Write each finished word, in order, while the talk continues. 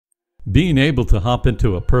Being able to hop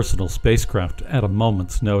into a personal spacecraft at a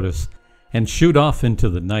moment's notice and shoot off into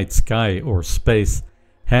the night sky or space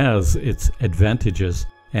has its advantages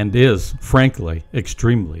and is, frankly,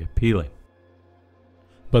 extremely appealing.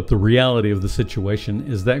 But the reality of the situation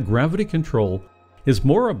is that gravity control is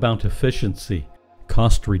more about efficiency,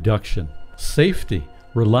 cost reduction, safety,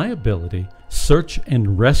 reliability, search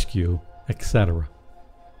and rescue, etc.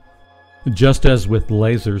 Just as with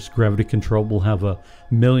lasers, gravity control will have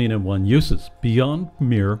 1,000,001 uses beyond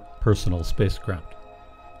mere personal spacecraft.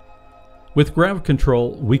 With grav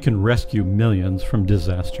control, we can rescue millions from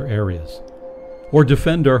disaster areas, or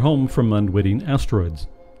defend our home from unwitting asteroids.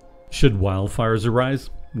 Should wildfires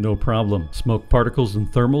arise? No problem. Smoke particles and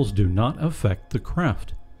thermals do not affect the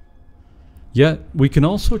craft. Yet, we can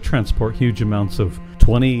also transport huge amounts of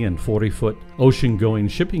 20 and 40-foot ocean-going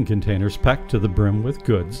shipping containers packed to the brim with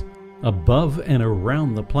goods above and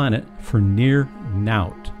around the planet for near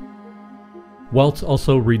naught, whilst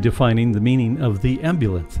also redefining the meaning of the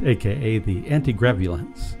ambulance, aka the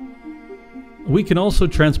anti-gravulence. We can also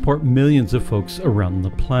transport millions of folks around the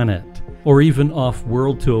planet, or even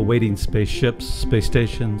off-world to awaiting spaceships, space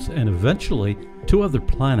stations, and eventually to other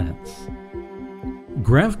planets.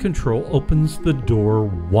 Grav control opens the door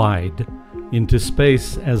wide into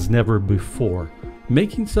space as never before,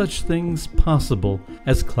 making such things possible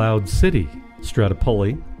as Cloud City,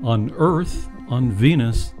 Stratopoli, on Earth, on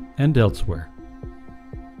Venus, and elsewhere.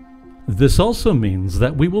 This also means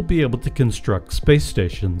that we will be able to construct space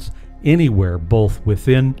stations anywhere, both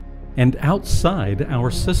within and outside our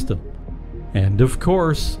system, and of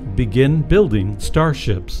course, begin building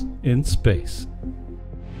starships in space.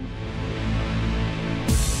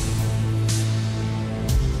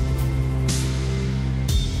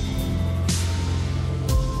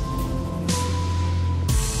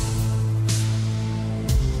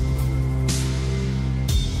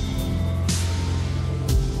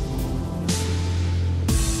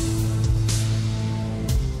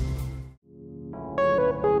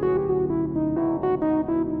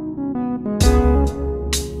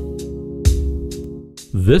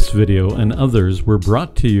 This video and others were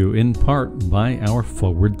brought to you in part by our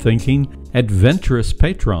forward-thinking, adventurous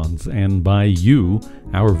patrons and by you,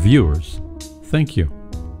 our viewers. Thank you.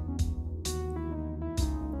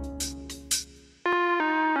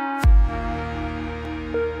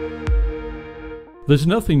 There's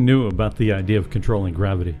nothing new about the idea of controlling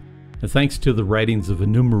gravity, and thanks to the writings of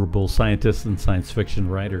innumerable scientists and science fiction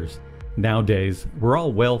writers, nowadays we're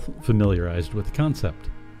all well familiarized with the concept.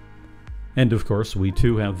 And of course, we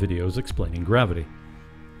too have videos explaining gravity.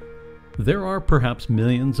 There are perhaps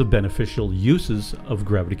millions of beneficial uses of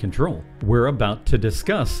gravity control. We're about to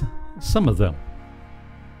discuss some of them.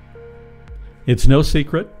 It's no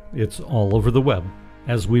secret, it's all over the web.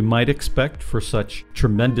 As we might expect for such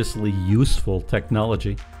tremendously useful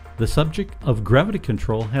technology, the subject of gravity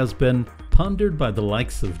control has been pondered by the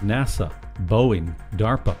likes of NASA, Boeing,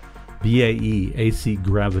 DARPA, BAE, AC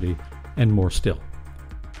Gravity, and more still.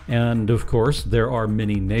 And of course, there are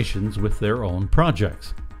many nations with their own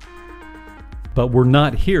projects. But we're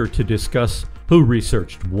not here to discuss who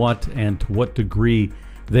researched what and to what degree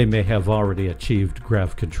they may have already achieved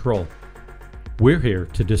grav control. We're here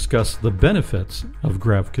to discuss the benefits of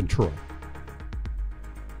grav control.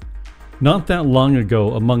 Not that long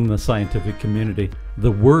ago, among the scientific community,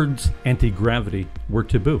 the words anti-gravity were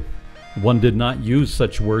taboo. One did not use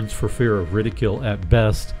such words for fear of ridicule at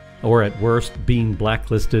best, or at worst being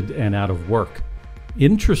blacklisted and out of work.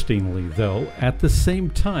 Interestingly though, at the same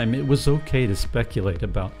time it was okay to speculate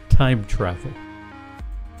about time travel.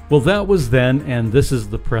 Well, that was then, and this is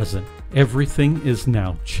the present. Everything is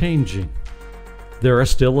now changing. There are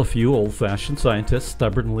still a few old-fashioned scientists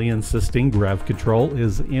stubbornly insisting grav control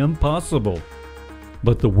is impossible.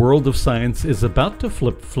 But the world of science is about to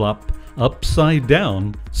flip-flop upside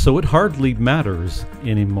down, so it hardly matters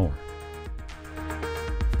anymore.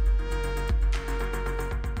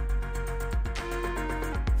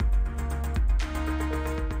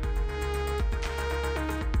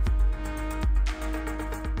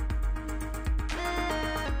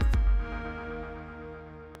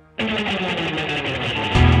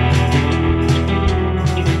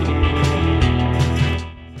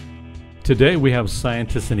 Today we have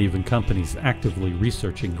scientists and even companies actively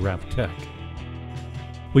researching grav-tech.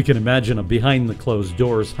 We can imagine a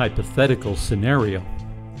behind-the-closed-doors hypothetical scenario.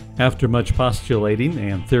 After much postulating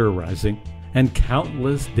and theorizing, and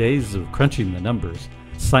countless days of crunching the numbers,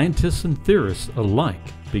 scientists and theorists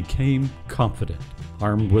alike became confident.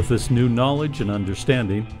 Armed with this new knowledge and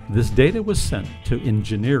understanding, this data was sent to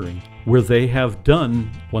engineering, where they have done,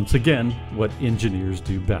 once again, what engineers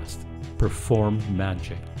do best: perform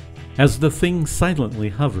magic. as the thing silently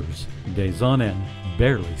hovers, days on end,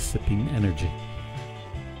 barely sipping energy.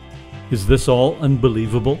 Is this all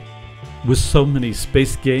unbelievable? With so many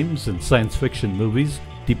space games and science fiction movies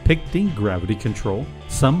depicting gravity control,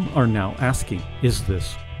 some are now asking, is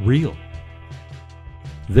this real?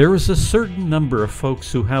 There is a certain number of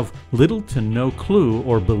folks who have little to no clue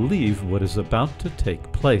or believe what is about to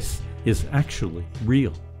take place is actually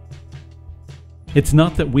real. It's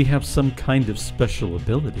not that we have some kind of special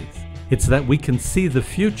abilities. It's that we can see the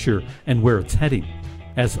future and where it's heading,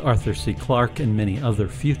 as Arthur C. Clarke and many other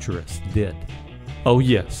futurists did. Oh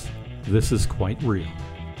yes, this is quite real.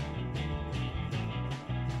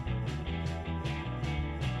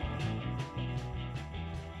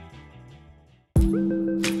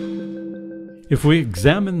 If we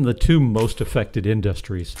examine the two most affected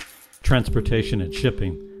industries, transportation and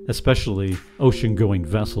shipping, especially ocean-going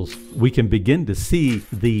vessels, we can begin to see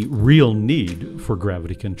the real need for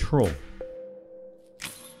gravity control.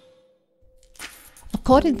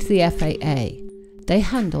 According to the FAA, they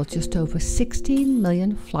handle just over 16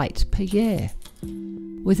 million flights per year.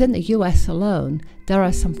 Within the US alone, there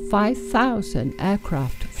are some 5,000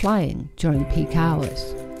 aircraft flying during peak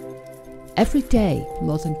hours. Every day,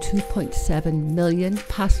 more than 2.7 million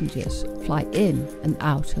passengers fly in and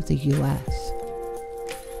out of the US.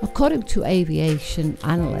 According to aviation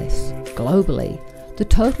analysts, globally, the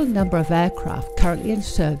total number of aircraft currently in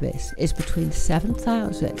service is between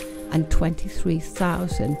 7,000 and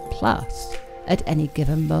 23,000 plus at any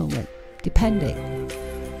given moment, depending.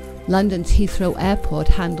 London's Heathrow Airport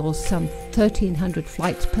handles some 1,300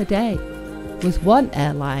 flights per day, with one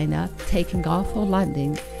airliner taking off or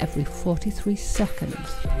landing every 43 seconds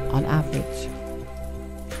on average.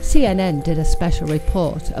 CNN did a special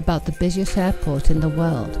report about the busiest airport in the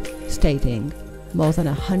world, stating more than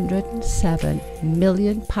 107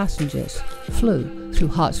 million passengers flew through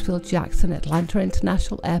Hartsfield-Jackson Atlanta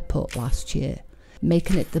International Airport last year,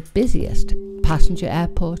 making it the busiest passenger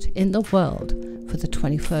airport in the world for the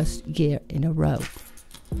 21st year in a row.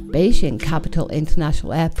 Beijing Capital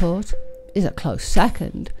International Airport is a close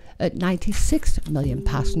second at 96 million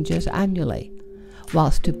passengers annually,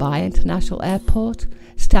 whilst Dubai International Airport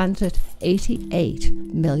stands at 88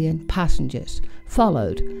 million passengers,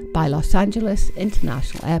 followed by Los Angeles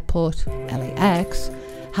International Airport, LAX,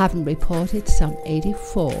 having reported some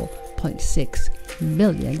 84.6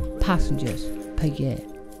 million passengers per year.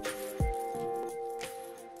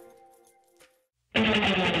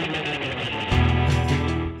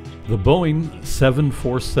 The Boeing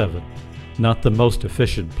 747, not the most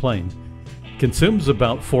efficient plane, consumes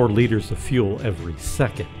about 4 liters of fuel every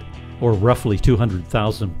second, or roughly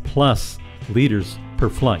 200,000 plus liters per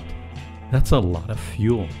flight. That's a lot of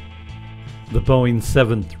fuel. The Boeing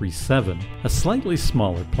 737, a slightly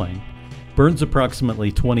smaller plane, burns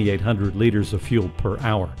approximately 2,800 liters of fuel per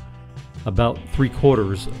hour, about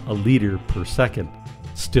 3/4 a liter per second.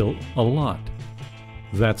 Still a lot.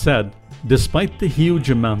 That said, despite the huge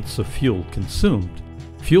amounts of fuel consumed,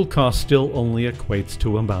 fuel cost still only equates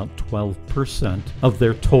to about 12% of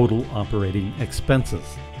their total operating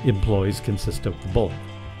expenses. Employees consist of the bulk.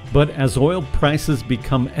 But as oil prices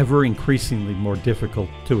become ever increasingly more difficult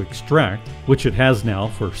to extract, which it has now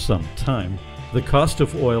for some time, the cost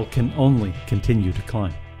of oil can only continue to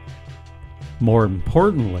climb. More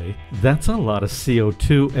importantly, that's a lot of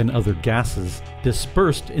CO2 and other gases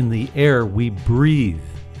dispersed in the air we breathe,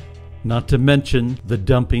 not to mention the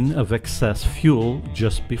dumping of excess fuel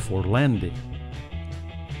just before landing.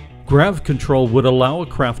 Grav control would allow a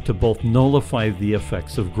craft to both nullify the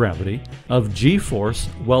effects of gravity, of G-force,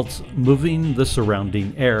 whilst moving the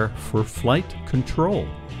surrounding air for flight control.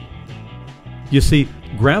 You see,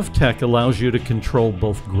 grav-tech allows you to control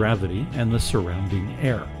both gravity and the surrounding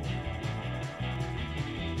air.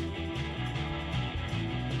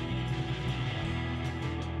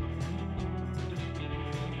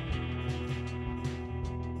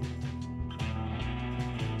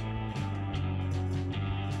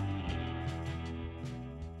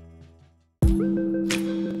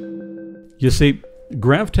 You see,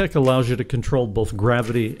 grav-tech allows you to control both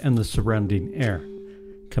gravity and the surrounding air.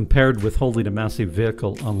 Compared with holding a massive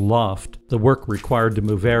vehicle aloft, the work required to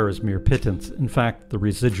move air is mere pittance. In fact, the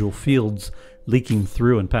residual fields leaking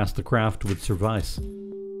through and past the craft would suffice.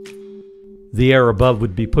 The air above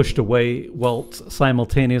would be pushed away whilst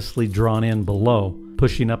simultaneously drawn in below,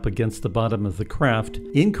 pushing up against the bottom of the craft,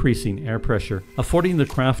 increasing air pressure, affording the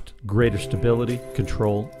craft greater stability,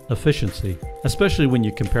 control, efficiency, especially when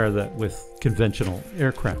you compare that with conventional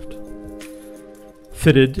aircraft.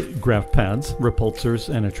 Fitted grav pads, repulsors,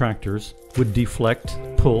 and attractors would deflect,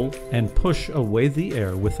 pull, and push away the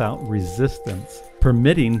air without resistance,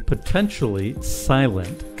 permitting potentially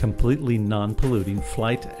silent, completely non-polluting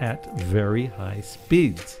flight at very high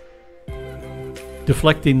speeds.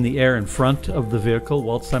 Deflecting the air in front of the vehicle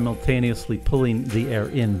while simultaneously pulling the air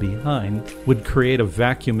in behind would create a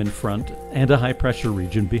vacuum in front and a high-pressure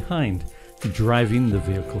region behind, driving the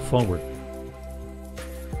vehicle forward.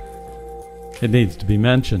 It needs to be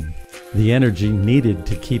mentioned, the energy needed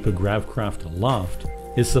to keep a gravcraft aloft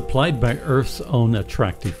is supplied by Earth's own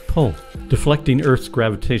attractive pull. Deflecting Earth's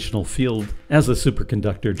gravitational field, as a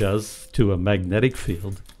superconductor does to a magnetic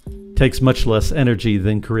field, takes much less energy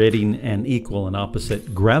than creating an equal and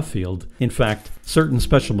opposite grav field. In fact, certain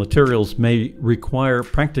special materials may require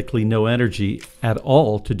practically no energy at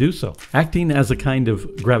all to do so, acting as a kind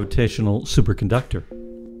of gravitational superconductor.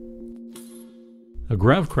 A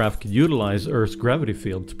gravcraft could utilize Earth's gravity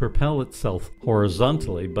field to propel itself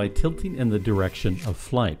horizontally by tilting in the direction of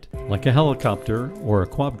flight, like a helicopter or a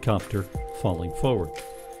quadcopter falling forward.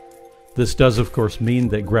 This does, of course, mean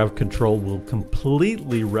that grav control will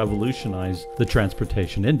completely revolutionize the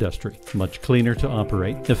transportation industry. Much cleaner to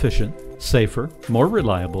operate, efficient, safer, more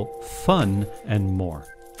reliable, fun, and more.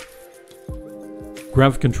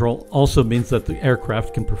 Grav control also means that the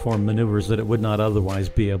aircraft can perform maneuvers that it would not otherwise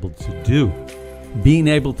be able to do. Being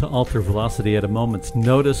able to alter velocity at a moment's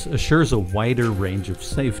notice assures a wider range of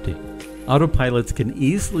safety. Autopilots can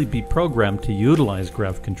easily be programmed to utilize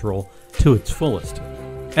grav control to its fullest.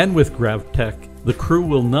 And with grav-tech, the crew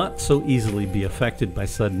will not so easily be affected by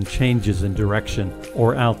sudden changes in direction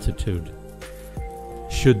or altitude.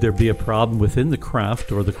 Should there be a problem within the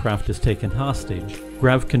craft or the craft is taken hostage,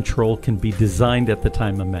 grav control can be designed at the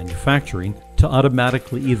time of manufacturing to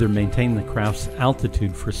automatically either maintain the craft's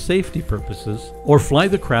altitude for safety purposes or fly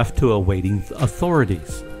the craft to awaiting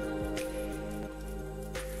authorities.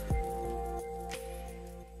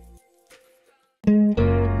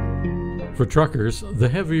 For truckers, the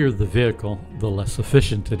heavier the vehicle, the less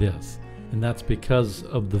efficient it is. And that's because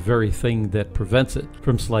of the very thing that prevents it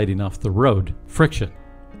from sliding off the road, friction.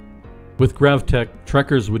 With grav-tech,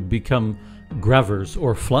 truckers would become gravers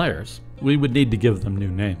or flyers. We would need to give them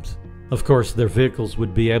new names. Of course, their vehicles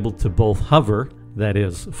would be able to both hover, that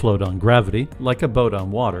is, float on gravity, like a boat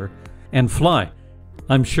on water, and fly.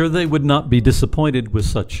 I'm sure they would not be disappointed with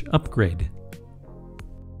such upgrade.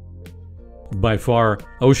 By far,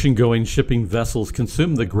 ocean-going shipping vessels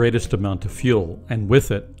consume the greatest amount of fuel, and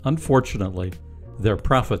with it, unfortunately, their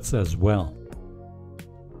profits as well.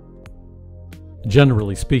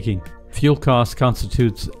 Generally speaking, fuel cost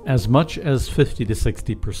constitutes as much as 50 to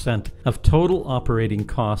 60% of total operating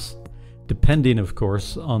costs, depending, of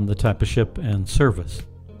course, on the type of ship and service.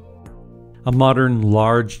 A modern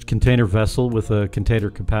large container vessel with a container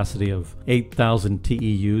capacity of 8,000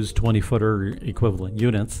 TEUs, 20-footer equivalent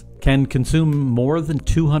units, can consume more than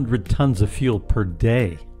 200 tons of fuel per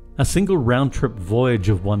day. A single round-trip voyage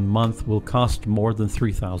of 1 month will cost more than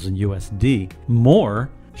 3,000 USD, more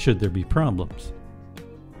should there be problems.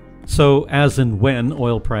 So, as and when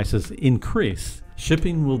oil prices increase,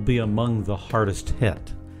 shipping will be among the hardest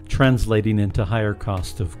hit, translating into higher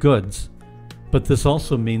cost of goods. But this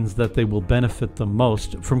also means that they will benefit the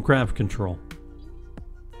most from grav control.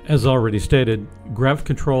 As already stated, grav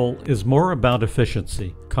control is more about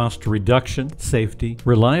efficiency, cost reduction, safety,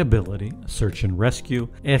 reliability, search and rescue,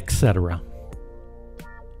 etc.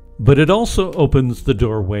 But it also opens the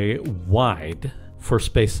doorway wide for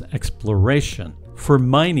space exploration, for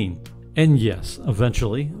mining, and yes,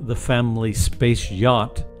 eventually, the family space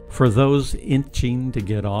yacht for those itching to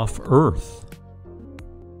get off Earth.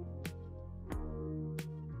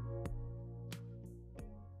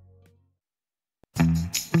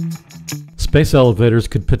 Space elevators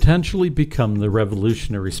could potentially become the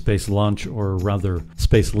revolutionary space launch, or rather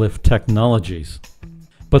space lift technologies.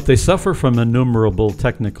 But they suffer from innumerable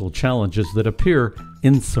technical challenges that appear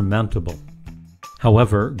insurmountable.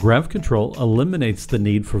 However, grav control eliminates the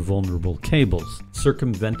need for vulnerable cables,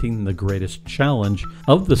 circumventing the greatest challenge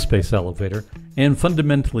of the space elevator and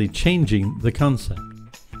fundamentally changing the concept.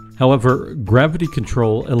 However, gravity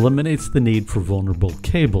control eliminates the need for vulnerable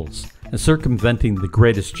cables, circumventing the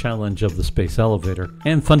greatest challenge of the space elevator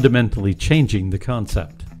and fundamentally changing the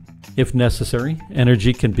concept. If necessary,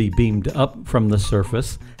 energy can be beamed up from the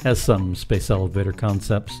surface, as some space elevator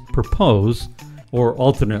concepts propose, or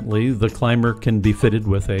alternately, the climber can be fitted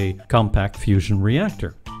with a compact fusion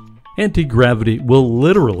reactor. Anti-gravity will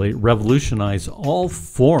literally revolutionize all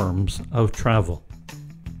forms of travel.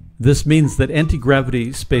 This means that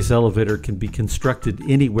anti-gravity space elevator can be constructed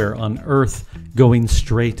anywhere on Earth going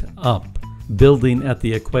straight up. building at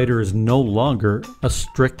the equator is no longer a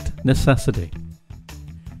strict necessity.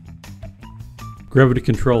 Gravity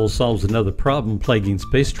control solves another problem plaguing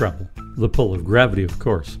space travel, the pull of gravity, of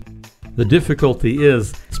course. The difficulty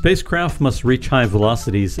is spacecraft must reach high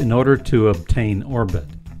velocities in order to obtain orbit,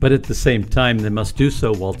 but at the same time they must do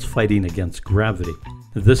so whilst fighting against gravity.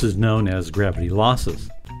 This is known as gravity losses.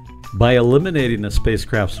 By eliminating a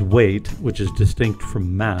spacecraft's weight, which is distinct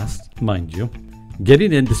from mass, mind you,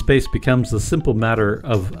 getting into space becomes a simple matter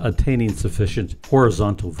of attaining sufficient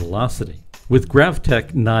horizontal velocity. With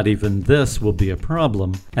grav-tech, not even this will be a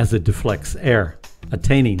problem as it deflects air,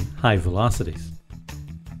 attaining high velocities.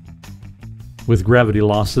 With gravity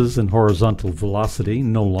losses and horizontal velocity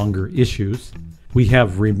no longer issues, we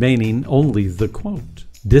have remaining only the quote,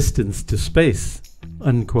 distance to space,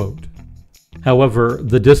 unquote. However,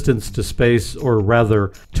 the distance to space, or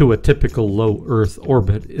rather to a typical low Earth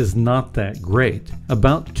orbit, is not that great,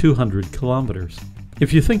 about 200 kilometers.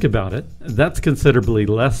 If you think about it, that's considerably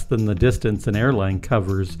less than the distance an airline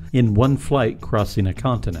covers in one flight crossing a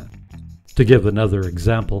continent. To give another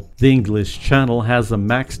example, the English Channel has a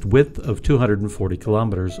maxed width of 240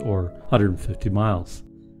 kilometers or 150 miles,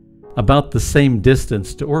 about the same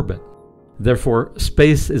distance to orbit. Therefore,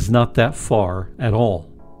 space is not that far at all.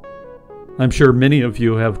 I'm sure many of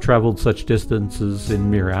you have traveled such distances in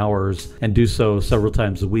mere hours and do so several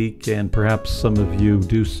times a week, and perhaps some of you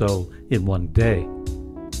do so in one day.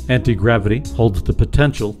 Anti-gravity holds the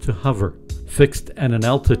potential to hover, fixed at an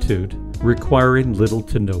altitude, requiring little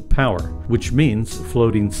to no power, which means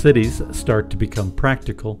floating cities start to become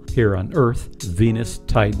practical here on Earth, Venus,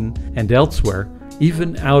 Titan, and elsewhere,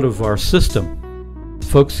 even out of our system.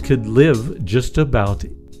 Folks could live just about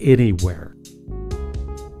anywhere.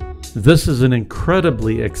 This is an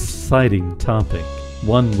incredibly exciting topic,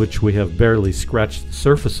 one which we have barely scratched the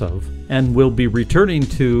surface of, and will be returning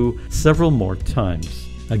to several more times.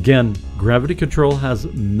 Again, gravity control has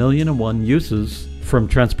 1,000,001 uses, from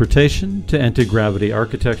transportation to anti-gravity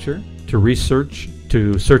architecture, to research,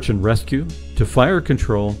 to search and rescue, to fire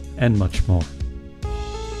control, and much more.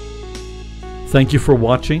 Thank you for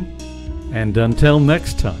watching, and until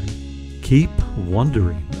next time, keep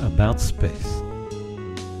wondering about space.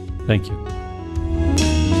 Thank you.